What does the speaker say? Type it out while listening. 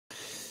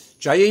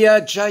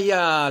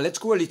Jaya, let's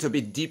go a little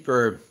bit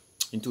deeper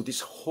into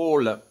this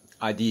whole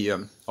idea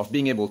of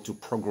being able to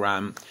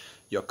program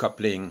your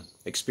coupling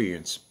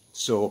experience.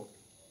 So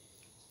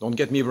don't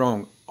get me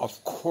wrong,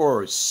 of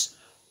course,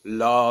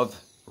 love,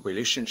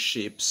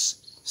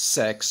 relationships,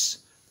 sex,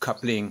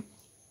 coupling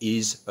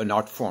is an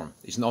art form.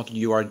 It's not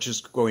you are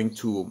just going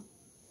to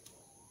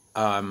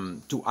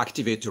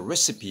activate a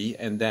recipe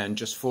and then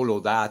just follow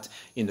that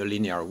in a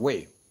linear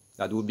way.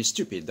 That would be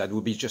stupid. That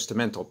would be just a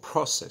mental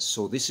process.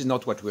 So this is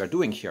not what we are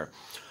doing here.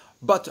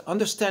 But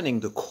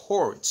understanding the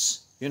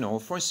chords, you know,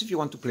 for instance, if you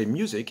want to play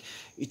music,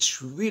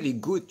 it's really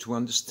good to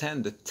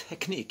understand the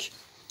technique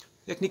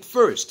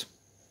first.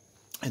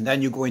 And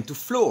then you go into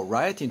flow,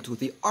 right? Into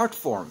the art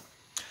form.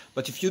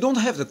 But if you don't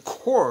have the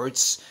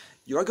chords,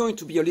 you are going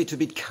to be a little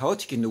bit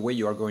chaotic in the way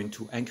you are going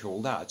to anchor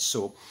all that.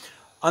 So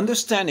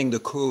understanding the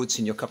codes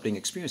in your coupling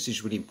experience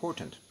is really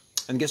important.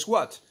 And guess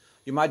what?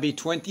 You might be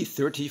 20,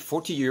 30,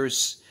 40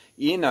 years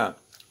in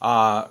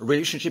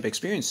relationship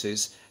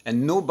experiences,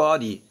 and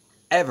nobody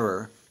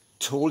ever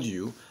told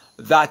you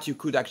that you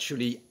could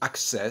actually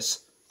access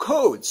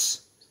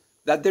codes,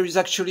 that there is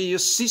actually a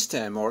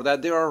system, or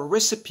that there are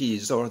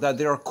recipes, or that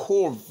there are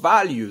core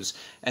values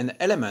and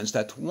elements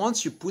that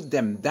once you put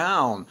them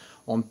down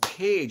on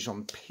page,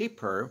 on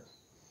paper,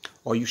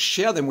 or you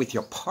share them with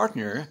your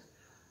partner,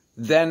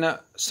 then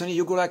suddenly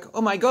you go like,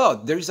 oh my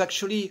God, there is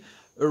actually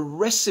a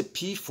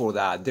recipe for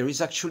that. There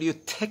is actually a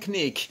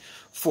technique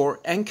for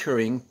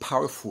anchoring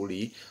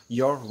powerfully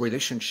your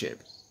relationship.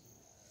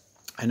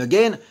 And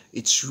again,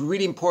 it's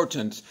really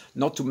important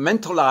not to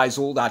mentalize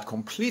all that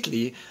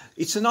completely.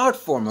 It's an art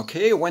form,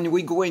 okay? When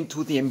we go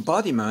into the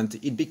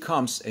embodiment, it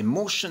becomes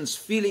emotions,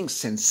 feelings,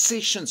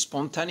 sensations,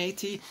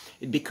 spontaneity.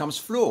 It becomes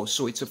flow.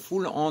 So it's a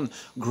full-on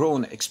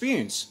grown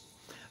experience.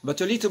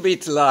 But a little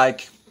bit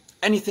like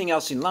anything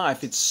else in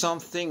life, it's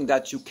something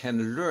that you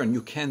can learn,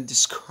 you can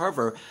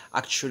discover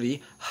actually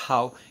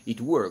how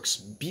it works.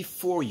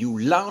 Before you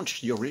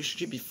launch your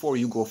relationship, before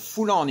you go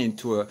full on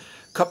into a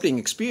coupling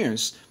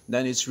experience,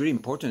 then it's really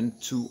important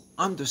to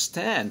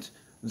understand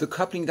the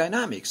coupling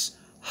dynamics,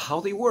 how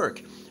they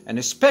work, and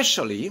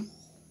especially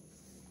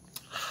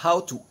how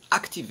to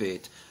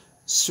activate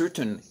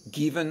certain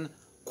given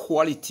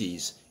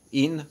qualities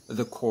in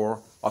the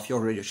core of your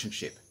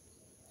relationship.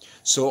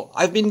 So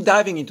I've been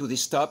diving into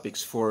these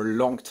topics for a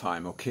long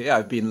time, okay?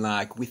 I've been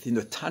like within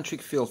the tantric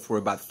field for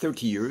about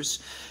 30 years,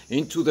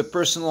 into the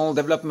personal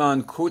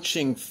development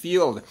coaching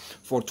field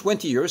for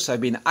 20 years.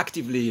 I've been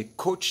actively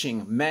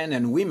coaching men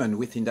and women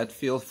within that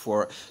field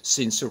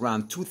since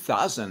around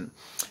 2000.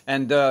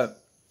 And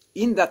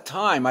in that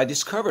time, I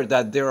discovered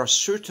that there are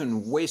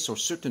certain ways or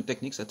certain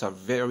techniques that are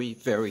very,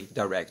 very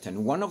direct.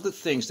 And one of the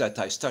things that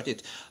I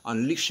started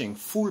unleashing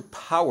full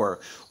power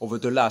over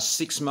the last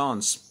 6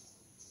 months,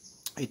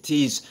 it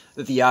is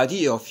the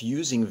idea of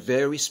using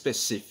very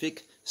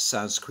specific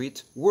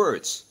Sanskrit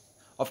words.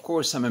 Of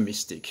course, I'm a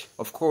mystic.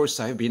 Of course,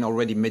 I've been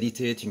already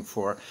meditating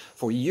for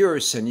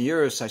years and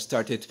years. I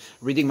started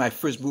reading my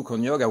first book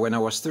on yoga when I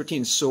was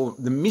 13. So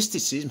the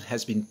mysticism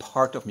has been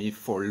part of me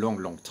for a long,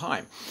 long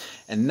time.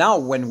 And now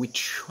when we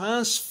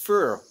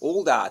transfer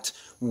all that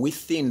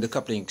within the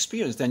coupling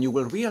experience, then you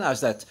will realize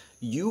that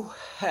you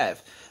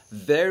have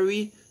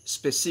very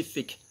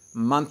specific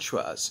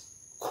mantras,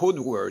 code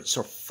words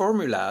or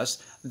formulas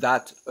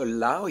that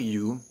allow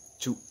you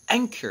to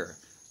anchor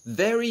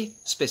very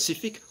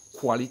specific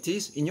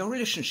qualities in your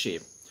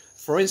relationship.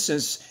 For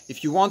instance,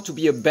 if you want to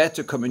be a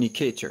better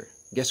communicator,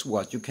 guess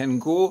what? You can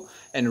go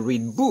and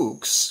read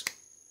books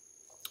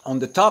on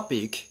the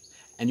topic,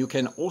 and you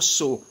can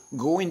also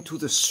go into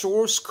the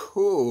source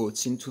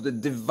codes, into the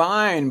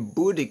divine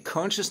Buddhic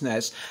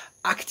consciousness,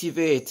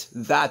 activate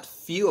that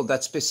field,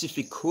 that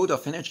specific code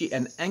of energy,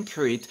 and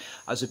anchor it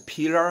as a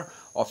pillar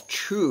of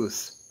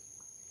truth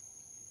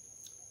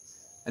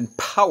and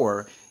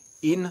power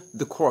in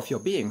the core of your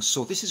being.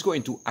 So this is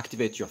going to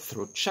activate your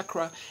throat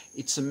chakra.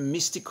 It's a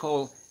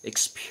mystical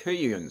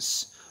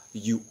experience.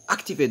 You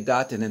activate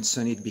that and then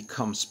suddenly it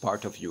becomes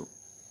part of you.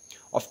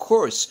 Of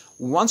course,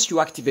 once you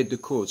activate the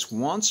codes,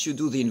 once you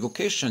do the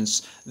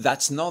invocations,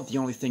 that's not the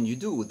only thing you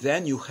do.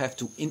 Then you have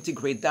to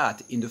integrate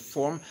that in the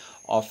form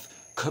of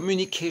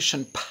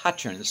communication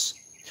patterns.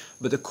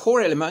 But the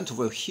core element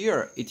over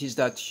here, it is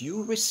that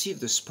you receive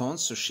the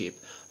sponsorship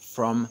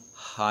from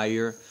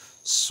higher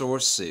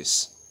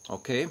sources,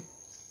 okay?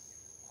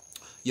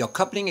 Your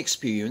coupling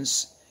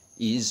experience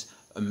is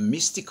a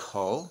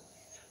mystical,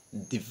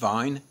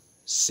 divine,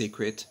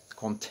 sacred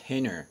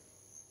container.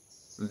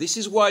 This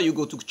is why you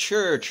go to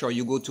church, or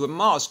you go to a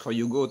mosque, or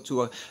you go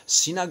to a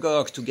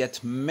synagogue to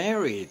get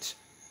married.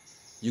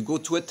 You go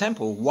to a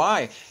temple.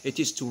 Why? It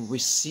is to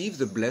receive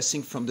the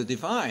blessing from the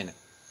divine.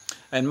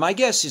 And my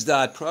guess is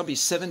that probably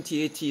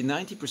 70, 80,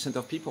 90%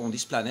 of people on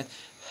this planet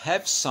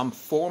have some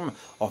form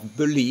of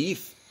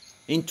belief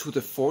into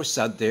the force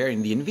out there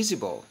in the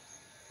invisible,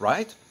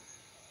 right?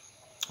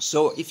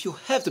 So if you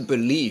have the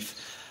belief,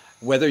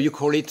 whether you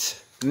call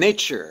it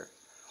nature,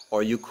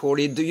 or you call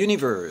it the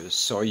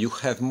universe, or you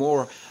have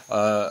more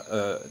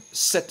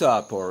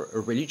setup or a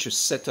religious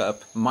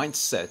setup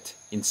mindset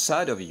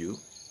inside of you,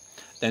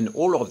 then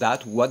all of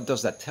that, what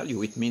does that tell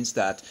you? It means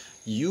that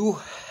you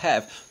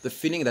have the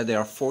feeling that there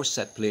are forces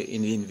at play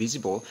in the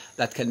invisible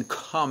that can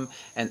come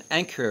and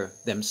anchor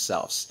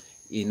themselves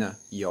in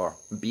your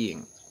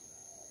being.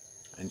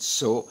 And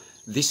so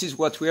this is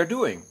what we are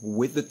doing.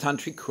 With the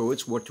Tantric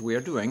codes, what we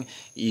are doing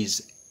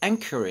is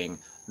anchoring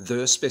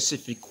the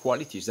specific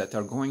qualities that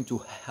are going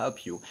to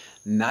help you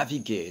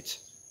navigate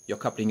your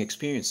coupling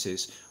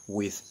experiences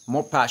with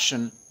more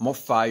passion, more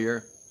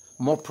fire,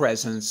 more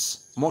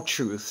presence, more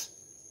truth,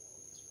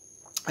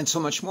 and so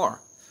much more.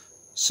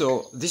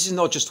 So this is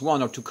not just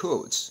one or two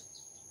codes.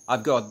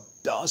 I've got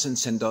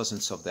dozens and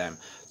dozens of them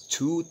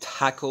to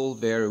tackle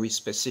very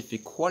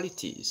specific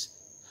qualities.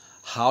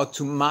 How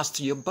to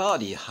master your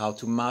body, how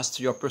to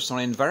master your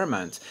personal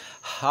environment,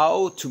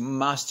 how to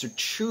master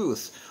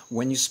truth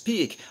when you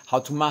speak, how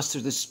to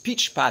master the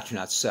speech pattern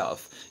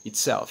itself,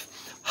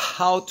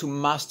 how to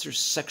master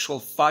sexual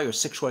fire,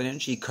 sexual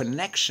energy,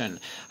 connection,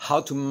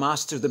 how to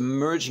master the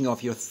merging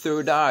of your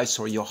third eyes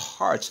or your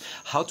heart,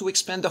 how to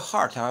expand the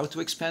heart, how to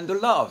expand the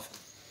love,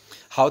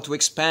 how to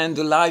expand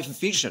the life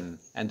vision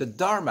and the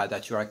dharma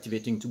that you're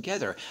activating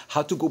together,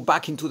 how to go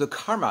back into the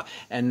karma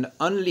and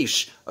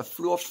unleash a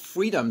flow of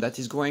freedom that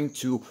is going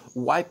to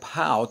wipe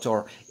out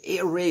or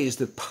erase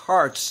the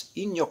parts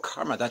in your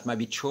karma that might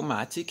be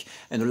traumatic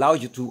and allow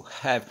you to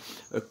have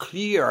a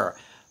clear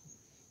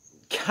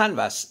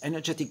canvas,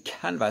 energetic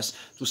canvas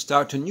to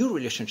start a new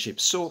relationship.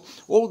 So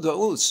all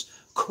those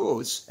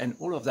codes and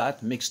all of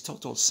that makes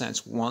total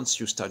sense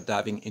once you start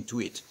diving into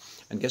it.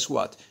 And guess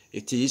what?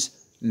 It is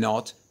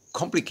not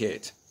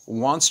complicated.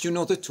 Once you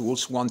know the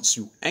tools, once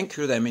you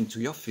anchor them into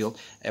your field,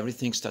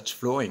 everything starts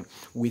flowing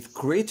with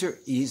greater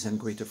ease and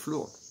greater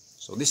flow.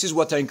 So this is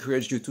what I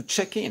encourage you to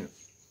check in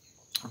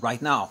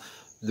right now.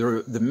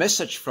 The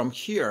message from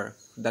here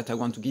that I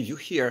want to give you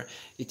here,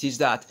 it is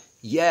that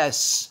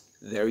yes,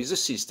 there is a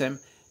system.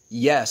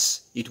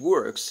 Yes, it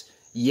works.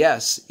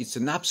 Yes, it's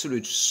an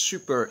absolute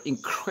super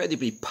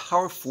incredibly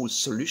powerful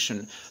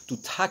solution to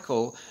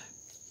tackle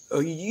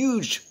a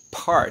huge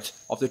part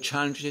of the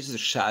challenges, the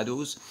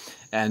shadows,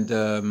 and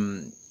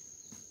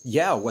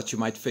what you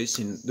might face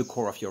in the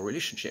core of your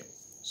relationship.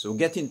 So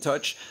get in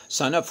touch,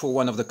 sign up for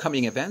one of the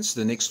coming events.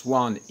 The next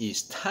one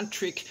is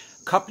Tantric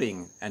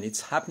Coupling, and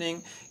it's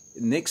happening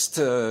next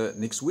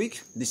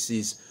week. This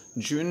is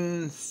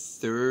June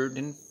 3rd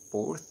and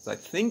 4th, I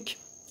think.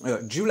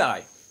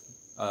 July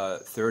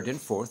 3rd and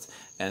 4th,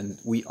 and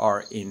we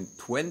are in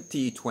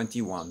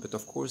 2021. But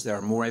of course, there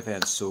are more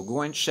events. So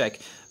go and check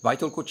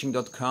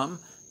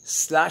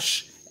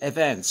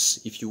vitalcoaching.com/events.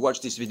 If you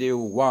watch this video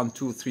 1,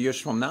 2, 3 years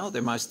from now,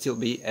 there might still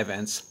be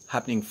events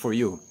happening for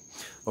you.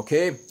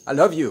 Okay, I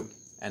love you,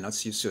 and I'll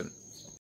see you soon.